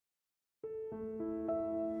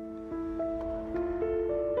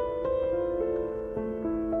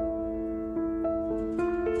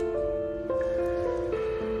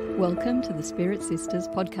Welcome to the Spirit Sisters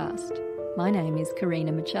podcast. My name is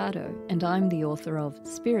Karina Machado and I'm the author of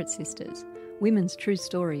Spirit Sisters, Women's True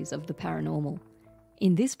Stories of the Paranormal.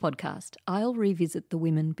 In this podcast, I'll revisit the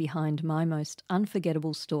women behind my most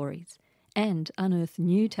unforgettable stories and unearth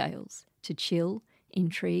new tales to chill,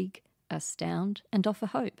 intrigue, astound and offer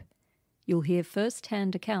hope. You'll hear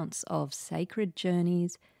first-hand accounts of sacred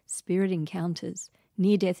journeys, spirit encounters,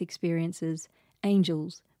 near-death experiences,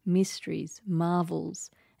 angels, mysteries,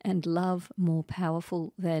 marvels, and love more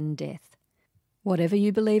powerful than death. Whatever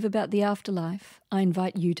you believe about the afterlife, I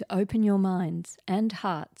invite you to open your minds and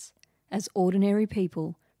hearts as ordinary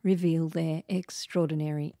people reveal their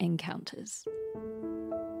extraordinary encounters.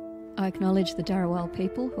 I acknowledge the Darawal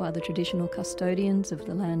people, who are the traditional custodians of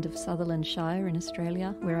the land of Sutherland Shire in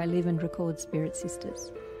Australia, where I live and record Spirit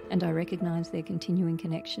Sisters, and I recognise their continuing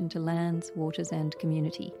connection to lands, waters and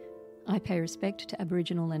community. I pay respect to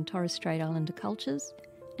Aboriginal and Torres Strait Islander cultures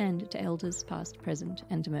and to elders past, present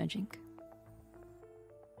and emerging.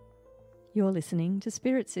 You're listening to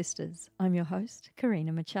Spirit Sisters. I'm your host,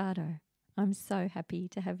 Karina Machado. I'm so happy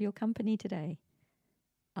to have your company today.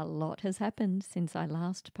 A lot has happened since I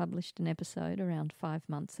last published an episode around 5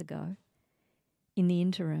 months ago. In the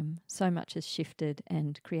interim, so much has shifted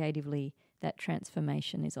and creatively that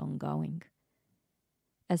transformation is ongoing.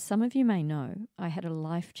 As some of you may know, I had a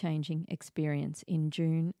life-changing experience in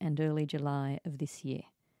June and early July of this year.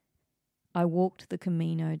 I walked the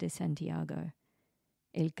Camino de Santiago,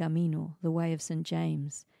 El Camino, the Way of St.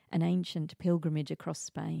 James, an ancient pilgrimage across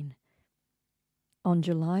Spain. On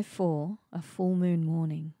July 4, a full moon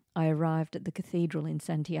morning, I arrived at the Cathedral in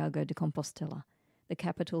Santiago de Compostela, the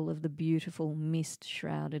capital of the beautiful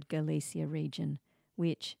mist-shrouded Galicia region,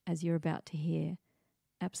 which, as you're about to hear,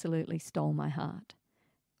 absolutely stole my heart.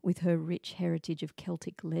 With her rich heritage of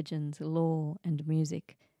Celtic legends, lore and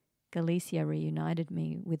music, Galicia reunited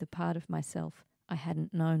me with a part of myself I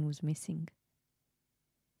hadn't known was missing.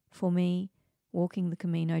 For me, walking the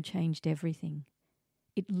Camino changed everything.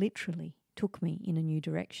 It literally took me in a new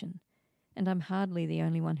direction, and I'm hardly the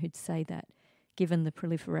only one who'd say that, given the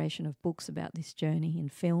proliferation of books about this journey in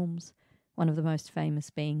films, one of the most famous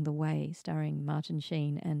being The Way, starring Martin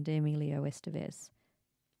Sheen and Emilio Estevez.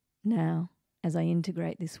 Now, as I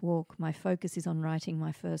integrate this walk, my focus is on writing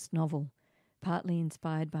my first novel, partly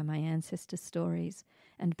inspired by my ancestors' stories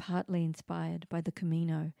and partly inspired by the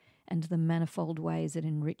Camino and the manifold ways it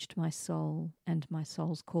enriched my soul and my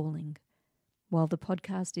soul's calling. While the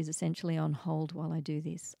podcast is essentially on hold while I do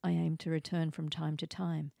this, I aim to return from time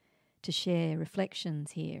to share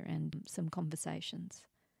reflections here and some conversations.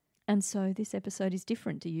 And so this episode is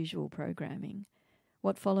different to usual programming.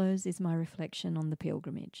 What follows is my reflection on the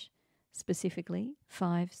pilgrimage, specifically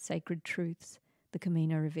 5 sacred truths the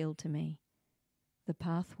Camino revealed to me. The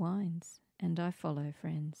path winds, and I follow,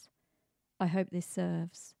 friends. I hope this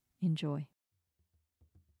serves. Enjoy.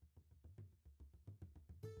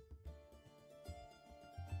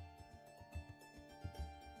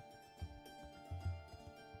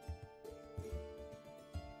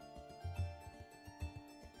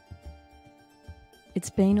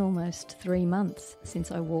 It's been almost 3 months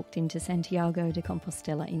since I walked into Santiago de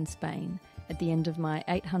Compostela in Spain at the end of my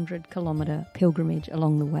 800-kilometre pilgrimage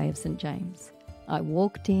along the Way of St. James. I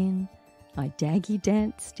walked in, I daggy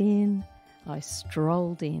danced in, I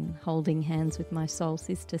strolled in, holding hands with my soul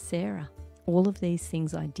sister Sarah. All of these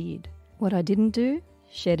things I did. What I didn't do?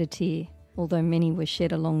 Shed a tear, although many were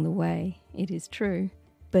shed along the way, it is true.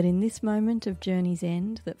 But in this moment of journey's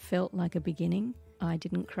end that felt like a beginning, I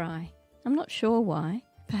didn't cry. I'm not sure why.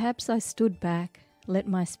 Perhaps I stood back, let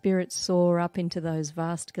my spirit soar up into those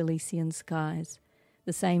vast Galician skies,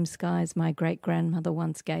 the same skies my great-grandmother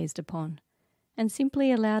once gazed upon, and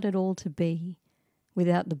simply allowed it all to be,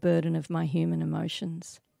 without the burden of my human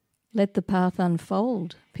emotions. Let the path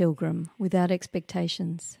unfold, pilgrim, without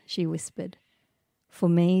expectations, she whispered. For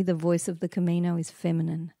me, the voice of the Camino is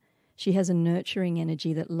feminine. She has a nurturing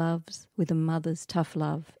energy that loves with a mother's tough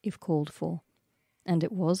love, if called for. And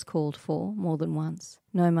it was called for more than once.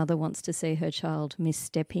 No mother wants to see her child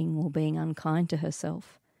misstepping or being unkind to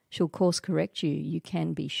herself. She'll course correct you, you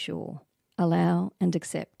can be sure. Allow and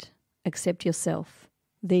accept. Accept yourself.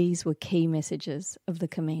 These were key messages of the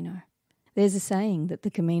Camino. There's a saying that the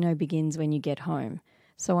Camino begins when you get home,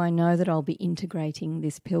 so I know that I'll be integrating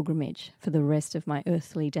this pilgrimage for the rest of my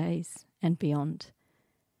earthly days and beyond.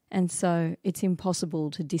 And so it's impossible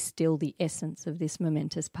to distill the essence of this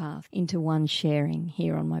momentous path into one sharing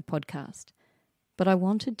here on my podcast. But I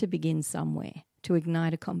wanted to begin somewhere, to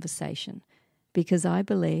ignite a conversation, because I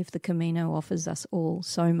believe the Camino offers us all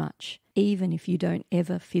so much, even if you don't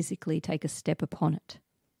ever physically take a step upon it.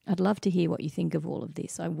 I'd love to hear what you think of all of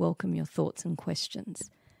this. I welcome your thoughts and questions.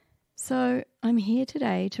 So I'm here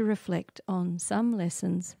today to reflect on some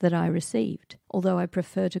lessons that I received, although I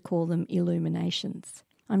prefer to call them illuminations.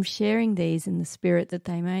 I'm sharing these in the spirit that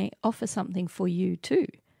they may offer something for you too,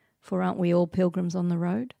 for aren't we all pilgrims on the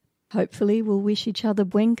road? Hopefully we'll wish each other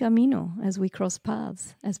buen camino as we cross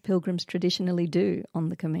paths, as pilgrims traditionally do on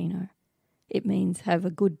the Camino. It means have a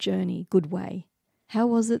good journey, good way. How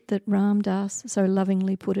was it that Ram Dass so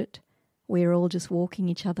lovingly put it? We're all just walking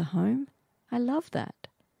each other home. I love that.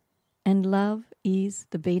 And love is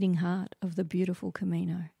the beating heart of the beautiful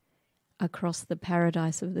Camino. Across the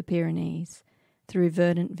paradise of the Pyrenees, through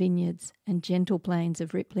verdant vineyards and gentle plains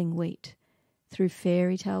of rippling wheat, through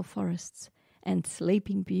fairy tale forests and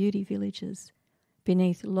sleeping beauty villages,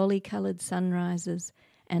 beneath lolly-coloured sunrises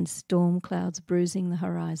and storm clouds bruising the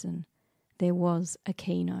horizon, there was a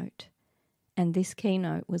keynote. And this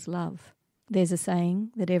keynote was love. There's a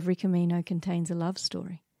saying that every Camino contains a love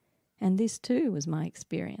story. And this too was my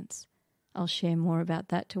experience. I'll share more about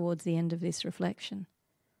that towards the end of this reflection.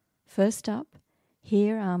 First up,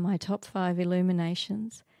 here are my top 5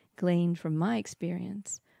 illuminations gleaned from my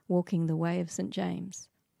experience walking the way of St. James,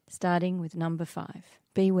 starting with number 5,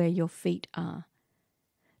 be where your feet are.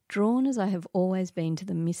 Drawn as I have always been to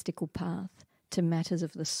the mystical path, to matters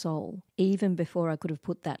of the soul, even before I could have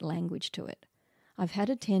put that language to it, I've had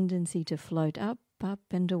a tendency to float up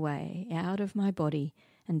and away, out of my body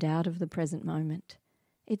and out of the present moment.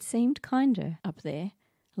 It seemed kinder up there,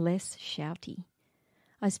 less shouty.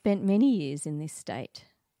 I spent many years in this state,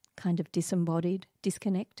 kind of disembodied,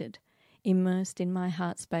 disconnected, immersed in my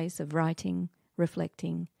heart space of writing,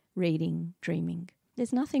 reflecting, reading, dreaming.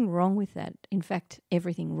 There's nothing wrong with that, in fact,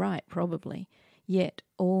 everything right probably, yet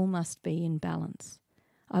all must be in balance.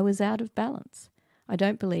 I was out of balance. I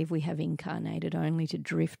don't believe we have incarnated only to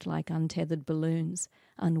drift like untethered balloons,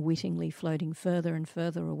 unwittingly floating further and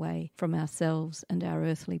further away from ourselves and our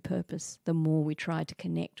earthly purpose the more we try to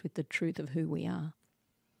connect with the truth of who we are.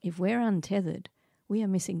 If we're untethered, we are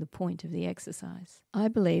missing the point of the exercise. I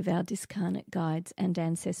believe our discarnate guides and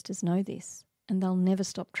ancestors know this, and they'll never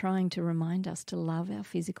stop trying to remind us to love our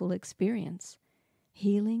physical experience.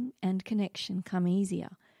 Healing and connection come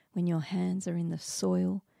easier when your hands are in the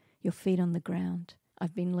soil, your feet on the ground.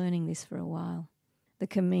 I've been learning this for a while. The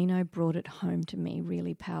Camino brought it home to me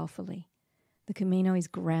really powerfully. The Camino is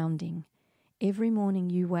grounding. Every morning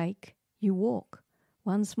you wake, you walk,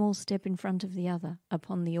 one small step in front of the other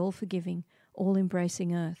upon the all-forgiving,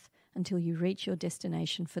 all-embracing earth until you reach your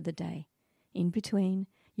destination for the day. In between,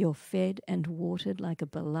 you're fed and watered like a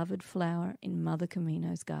beloved flower in Mother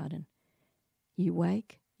Camino's garden. You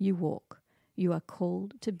wake, you walk. You are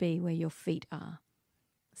called to be where your feet are.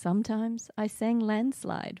 Sometimes I sang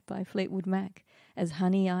Landslide by Fleetwood Mac as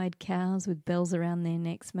honey-eyed cows with bells around their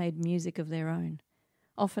necks made music of their own.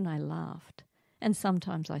 Often I laughed, and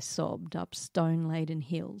sometimes I sobbed up stone-laden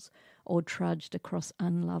hills or trudged across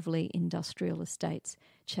unlovely industrial estates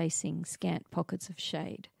chasing scant pockets of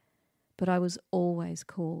shade. But I was always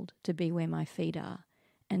called to be where my feet are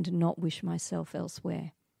and not wish myself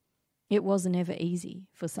elsewhere. It wasn't ever easy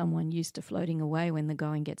for someone used to floating away when the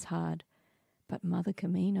going gets hard. But Mother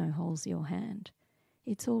Camino holds your hand.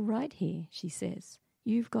 It's all right here, she says.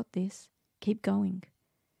 You've got this. Keep going.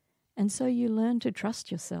 And so you learn to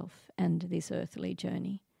trust yourself and this earthly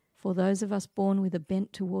journey. For those of us born with a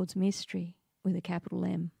bent towards mystery, with a capital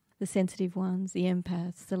M, the sensitive ones, the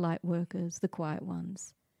empaths, the light workers, the quiet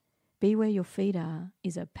ones, be where your feet are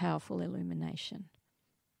is a powerful illumination.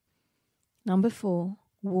 Number 4,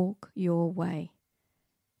 walk your way.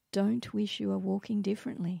 Don't wish you are walking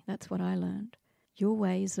differently. That's what I learned. Your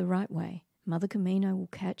way is the right way. Mother Camino will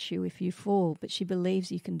catch you if you fall, but she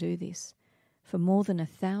believes you can do this. For more than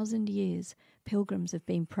 1,000 years, pilgrims have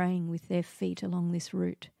been praying with their feet along this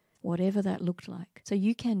route, whatever that looked like. So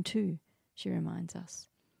you can too, she reminds us.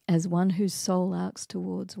 As one whose soul arcs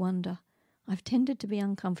towards wonder, I've tended to be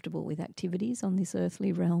uncomfortable with activities on this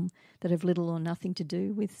earthly realm that have little or nothing to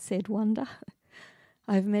do with said wonder.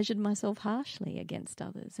 I've measured myself harshly against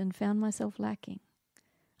others and found myself lacking.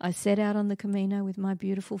 I set out on the Camino with my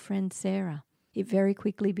beautiful friend Sarah. It very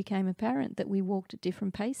quickly became apparent that we walked at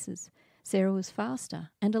different paces. Sarah was faster,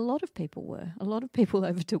 and a lot of people were. A lot of people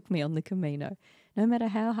overtook me on the Camino, no matter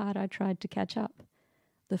how hard I tried to catch up.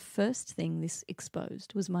 The first thing this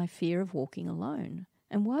exposed was my fear of walking alone.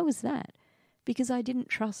 And why was that? Because I didn't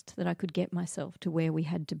trust that I could get myself to where we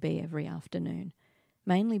had to be every afternoon.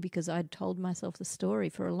 Mainly because I'd told myself the story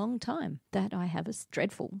for a long time that I have a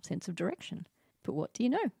dreadful sense of direction. But what do you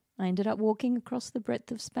know? I ended up walking across the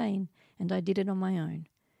breadth of Spain, and I did it on my own.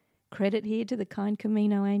 Credit here to the kind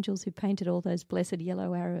Camino angels who painted all those blessed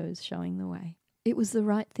yellow arrows showing the way. It was the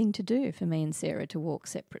right thing to do for me and Sarah to walk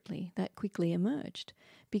separately. That quickly emerged,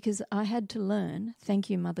 because I had to learn, thank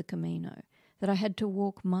you Mother Camino, that I had to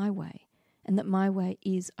walk my way, and that my way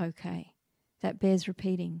is okay. That bears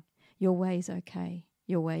repeating. Your way is okay.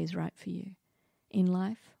 Your way is right for you. In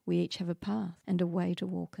life, we each have a path and a way to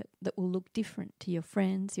walk it that will look different to your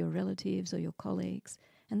friends, your relatives, or your colleagues,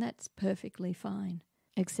 and that's perfectly fine.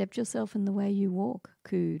 Accept yourself in the way you walk,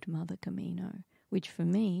 cooed Mother Camino, which for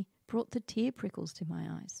me brought the tear prickles to my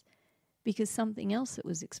eyes, because something else that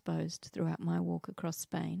was exposed throughout my walk across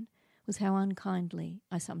Spain was how unkindly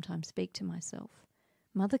I sometimes speak to myself.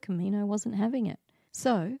 Mother Camino wasn't having it.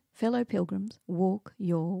 So, fellow pilgrims, walk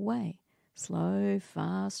your way. Slow,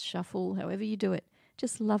 fast, shuffle, however you do it,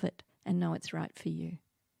 just love it and know it's right for you.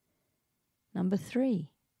 Number 3,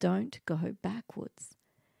 don't go backwards.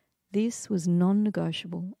 This was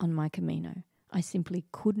non-negotiable on my Camino. I simply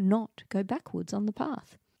could not go backwards on the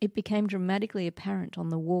path. It became dramatically apparent on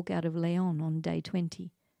the walk out of Leon on day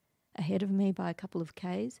 20. Ahead of me by a couple of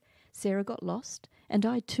Ks, Sarah got lost, and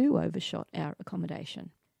I too overshot our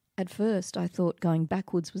accommodation. At first, I thought going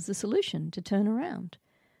backwards was the solution, to turn around.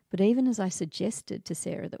 But even as I suggested to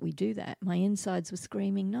Sarah that we do that, my insides were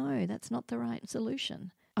screaming, no, that's not the right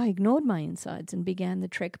solution. I ignored my insides and began the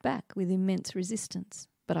trek back with immense resistance.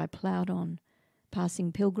 But I ploughed on,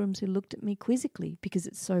 passing pilgrims who looked at me quizzically because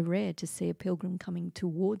it's so rare to see a pilgrim coming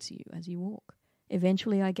towards you as you walk.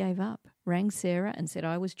 Eventually I gave up, rang Sarah and said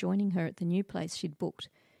I was joining her at the new place she'd booked.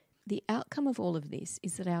 The outcome of all of this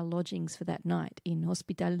is that our lodgings for that night in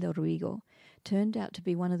Hospital del Ruigo turned out to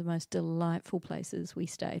be one of the most delightful places we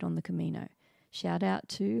stayed on the Camino. Shout out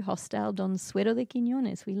to Hostal Don Suero de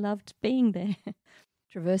Quiñones. We loved being there.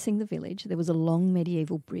 Traversing the village, there was a long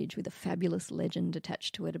medieval bridge with a fabulous legend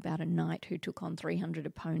attached to it about a knight who took on 300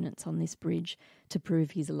 opponents on this bridge to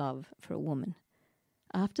prove his love for a woman.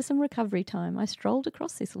 After some recovery time, I strolled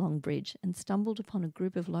across this long bridge and stumbled upon a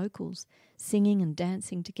group of locals singing and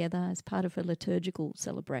dancing together as part of a liturgical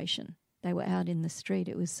celebration. They were out in the street.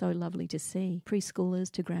 It was so lovely to see,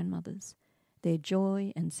 preschoolers to grandmothers. Their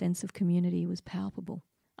joy and sense of community was palpable.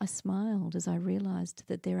 I smiled as I realised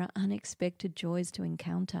that there are unexpected joys to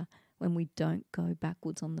encounter when we don't go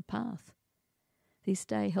backwards on the path. This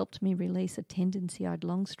day helped me release a tendency I'd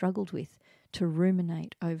long struggled with to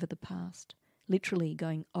ruminate over the past, literally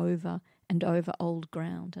going over and over old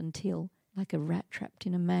ground until, like a rat trapped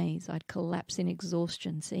in a maze, I'd collapse in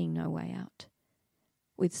exhaustion, seeing no way out.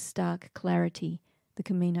 With stark clarity, the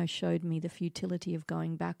Camino showed me the futility of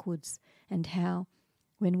going backwards and how,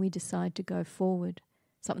 when we decide to go forward,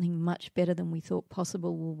 something much better than we thought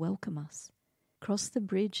possible will welcome us. Cross the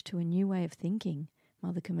bridge to a new way of thinking,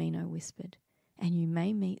 Mother Camino whispered, and you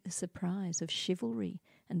may meet the surprise of chivalry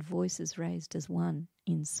and voices raised as one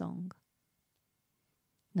in song.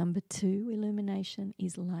 Number 2 illumination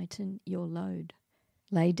is lighten your load.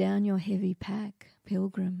 Lay down your heavy pack,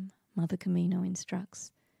 pilgrim, Mother Camino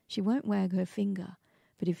instructs. She won't wag her finger,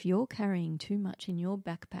 but if you're carrying too much in your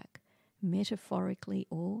backpack, metaphorically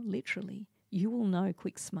or literally, you will know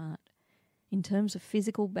quick smart. In terms of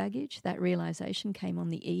physical baggage, that realisation came on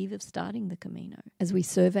the eve of starting the Camino, as we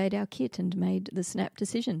surveyed our kit and made the snap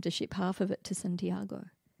decision to ship half of it to Santiago.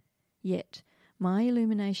 Yet, my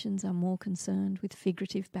illuminations are more concerned with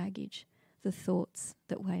figurative baggage, the thoughts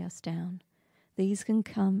that weigh us down. These can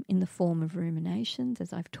come in the form of ruminations,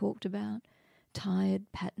 as I've talked about,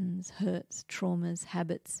 tired patterns, hurts, traumas,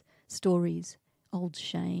 habits, stories, old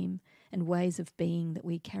shame, and ways of being that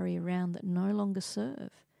we carry around that no longer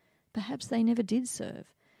serve. Perhaps they never did serve.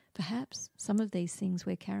 Perhaps some of these things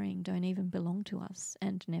we're carrying don't even belong to us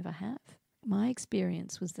and never have. My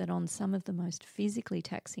experience was that on some of the most physically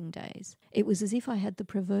taxing days, it was as if I had the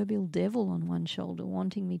proverbial devil on one shoulder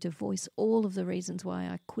wanting me to voice all of the reasons why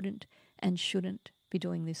I couldn't and shouldn't be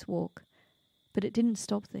doing this walk. But it didn't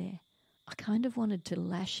stop there. I kind of wanted to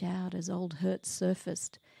lash out as old hurts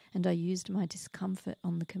surfaced, and I used my discomfort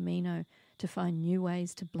on the Camino to find new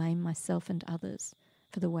ways to blame myself and others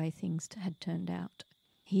for the way things had turned out.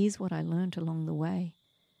 Here's what I learnt along the way.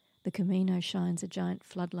 The Camino shines a giant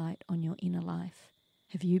floodlight on your inner life.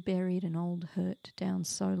 Have you buried an old hurt down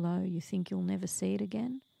so low you think you'll never see it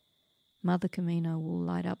again? Mother Camino will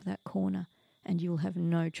light up that corner, and you'll have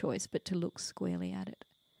no choice but to look squarely at it.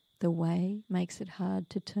 The way makes it hard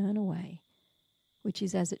to turn away, which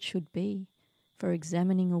is as it should be, for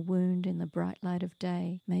examining a wound in the bright light of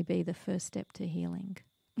day may be the first step to healing.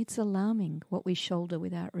 It's alarming what we shoulder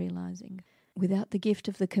without realising. Without the gift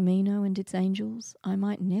of the Camino and its angels, I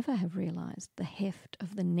might never have realised the heft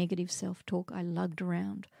of the negative self-talk I lugged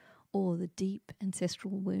around or the deep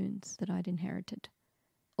ancestral wounds that I'd inherited.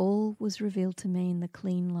 All was revealed to me in the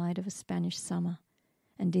clean light of a Spanish summer,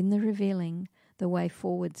 and in the revealing, the way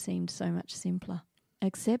forward seemed so much simpler.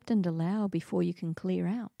 Accept and allow before you can clear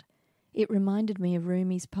out. It reminded me of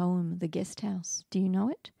Rumi's poem, The Guest House. Do you know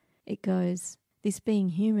it? It goes, "This being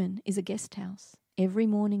human is a guest house. Every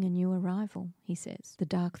morning a new arrival," he says. The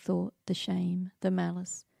dark thought, the shame, the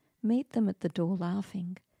malice. Meet them at the door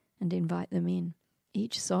laughing and invite them in.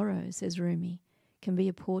 Each sorrow, says Rumi, can be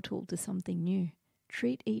a portal to something new.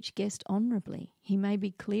 Treat each guest honourably. He may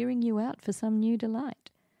be clearing you out for some new delight.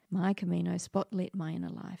 My Camino spotlit my inner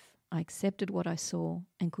life. I accepted what I saw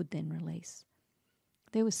and could then release.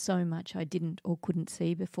 There was so much I didn't or couldn't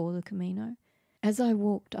see before the Camino. As I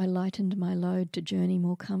walked, I lightened my load to journey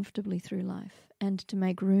more comfortably through life and to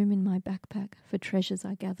make room in my backpack for treasures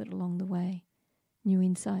I gathered along the way. New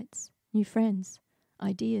insights, new friends,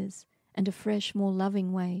 ideas, and a fresh, more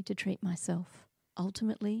loving way to treat myself.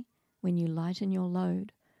 Ultimately, when you lighten your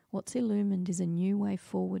load, what's illumined is a new way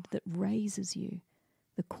forward that raises you,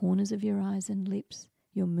 the corners of your eyes and lips,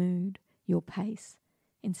 your mood, your pace,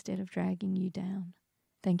 instead of dragging you down.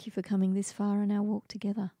 Thank you for coming this far on our walk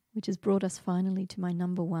together, which has brought us finally to my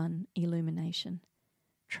number one illumination.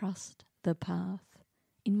 Trust the path.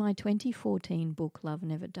 In my 2014 book, Love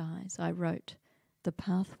Never Dies, I wrote, "The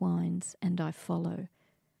path winds and I follow,"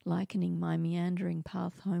 likening my meandering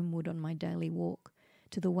path homeward on my daily walk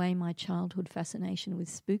to the way my childhood fascination with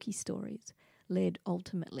spooky stories led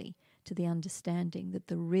ultimately to the understanding that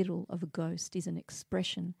the riddle of a ghost is an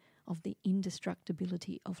expression of the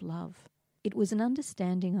indestructibility of love. It was an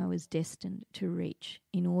understanding I was destined to reach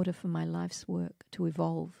in order for my life's work to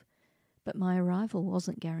evolve, but my arrival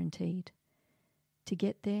wasn't guaranteed. To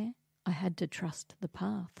get there, I had to trust the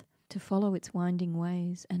path, to follow its winding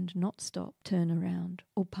ways and not stop, turn around,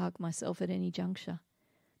 or park myself at any juncture.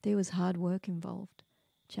 There was hard work involved,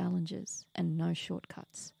 challenges, and no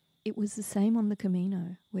shortcuts. It was the same on the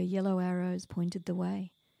Camino, where yellow arrows pointed the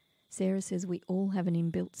way. Sarah says we all have an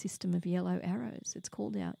inbuilt system of yellow arrows. It's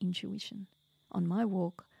called our intuition. On my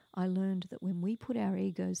walk, I learned that when we put our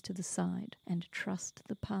egos to the side and trust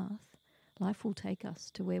the path, life will take us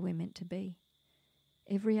to where we're meant to be.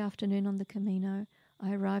 Every afternoon on the Camino,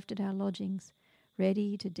 I arrived at our lodgings,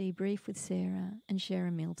 ready to debrief with Sarah and share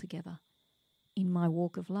a meal together. In my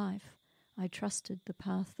walk of life, I trusted the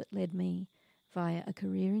path that led me via a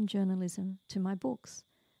career in journalism to my books,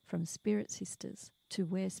 from Spirit Sisters to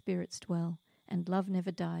Where Spirits Dwell and Love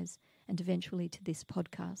Never Dies, and eventually to this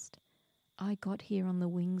podcast. I got here on the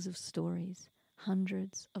wings of stories,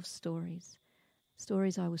 hundreds of stories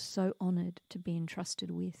I was so honoured to be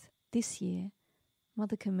entrusted with. This year,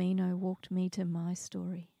 Mother Camino walked me to my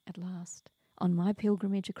story at last. On my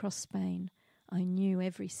pilgrimage across Spain, I knew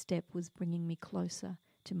every step was bringing me closer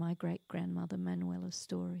to my great-grandmother Manuela's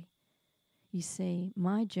story. You see,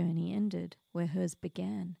 my journey ended where hers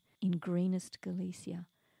began, in greenest Galicia,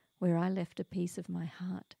 where I left a piece of my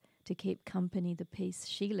heart to keep company the piece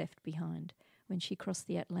she left behind when she crossed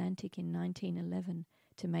the Atlantic in 1911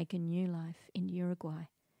 to make a new life in Uruguay,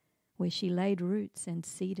 where she laid roots and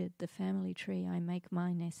seeded the family tree I make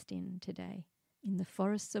my nest in today. In the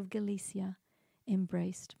forests of Galicia,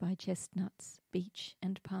 embraced by chestnuts, beech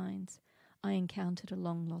and pines, I encountered a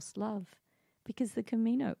long-lost love, because the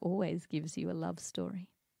Camino always gives you a love story.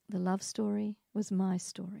 The love story was my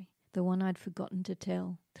story, the one I'd forgotten to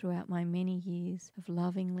tell throughout my many years of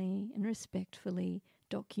lovingly and respectfully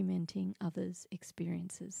documenting others'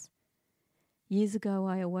 experiences. Years ago,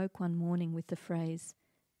 I awoke one morning with the phrase,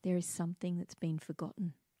 "There is something that's been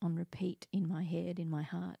forgotten," on repeat in my head, in my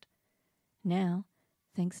heart. Now,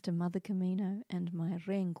 thanks to Mother Camino and my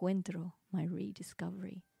reencuentro, my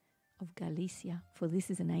rediscovery of Galicia, for this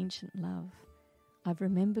is an ancient love, I've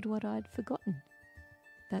remembered what I'd forgotten.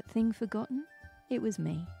 That thing forgotten? It was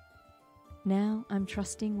me. Now I'm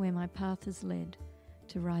trusting where my path has led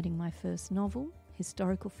to writing my first novel,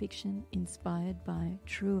 historical fiction inspired by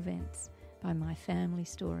true events, by my family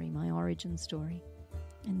story, my origin story.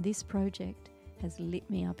 And this project has lit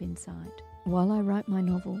me up inside. While I write my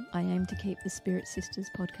novel, I aim to keep the Spirit Sisters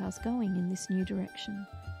podcast going in this new direction.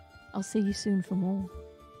 I'll see you soon for more.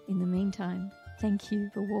 In the meantime, thank you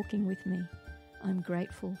for walking with me. I'm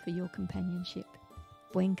grateful for your companionship.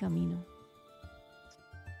 Buen camino.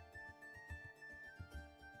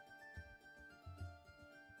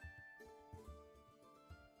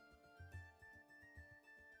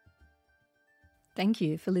 Thank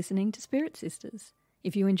you for listening to Spirit Sisters.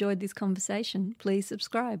 If you enjoyed this conversation, please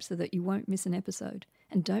subscribe so that you won't miss an episode.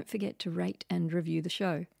 And don't forget to rate and review the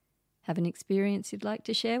show. Have an experience you'd like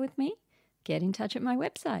to share with me? Get in touch at my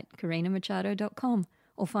website, karinamachado.com,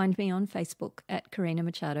 or find me on Facebook at Karina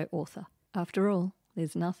Machado Author. After all,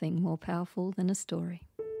 there's nothing more powerful than a story.